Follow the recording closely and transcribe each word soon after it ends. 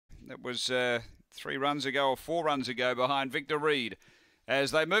It was 3 runs ago or 4 runs ago behind Victor Reed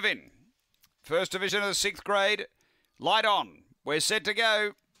as they move in. First division of the 6th grade. Light on. We're set to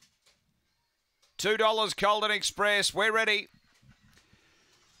go. $2 Golden Express. We're ready.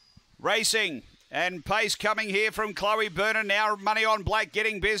 Racing. And pace coming here from Chloe Burner. Now Money on Black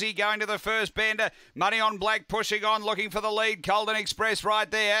getting busy, going to the first bender. Money on Black pushing on, looking for the lead. Golden Express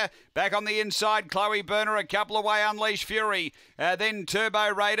right there. Back on the inside, Chloe Burner a couple away, Unleash Fury. Then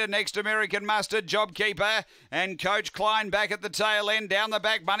Turbo Raider, next American Mustard, Jobkeeper. And Coach Klein back at the tail end. Down the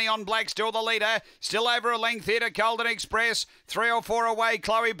back, Money on Black still the leader. Still over a length here to Golden Express. 3 or 4 away,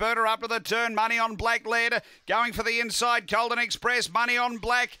 Chloe Burner up to the turn. Money on Black led. Going for the inside, Golden Express. Money on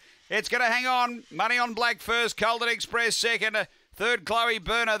Black. It's going to hang on. Money on Black first, Golden Express second. Third, Chloe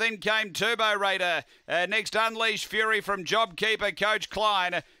Burner. Then came Turbo Raider. Next, Unleash Fury from Jobkeeper, Coach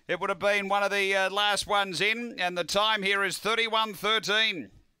Klein. It would have been one of the last ones in. And the time here is 31:13.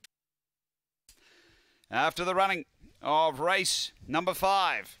 After the running of race number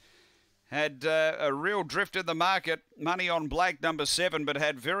 5. Had a real drift in the market. Money on Black, number 7, but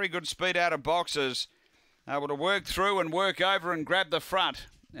had very good speed out of boxes. Able to work through and work over and grab the front.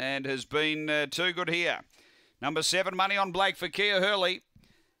 And has been too good here. Number 7, Money on Black for Kia Hurley.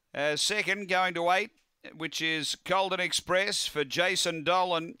 Second, going to 8, which is Golden Express for Jason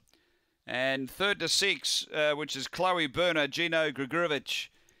Dolan. And third to 6, which is Chloe Burner, Gino Grigorovich.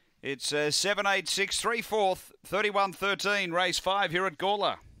 It's 7, 8, 6, 3, 4th, 31-13, race 5 here at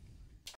Gawler.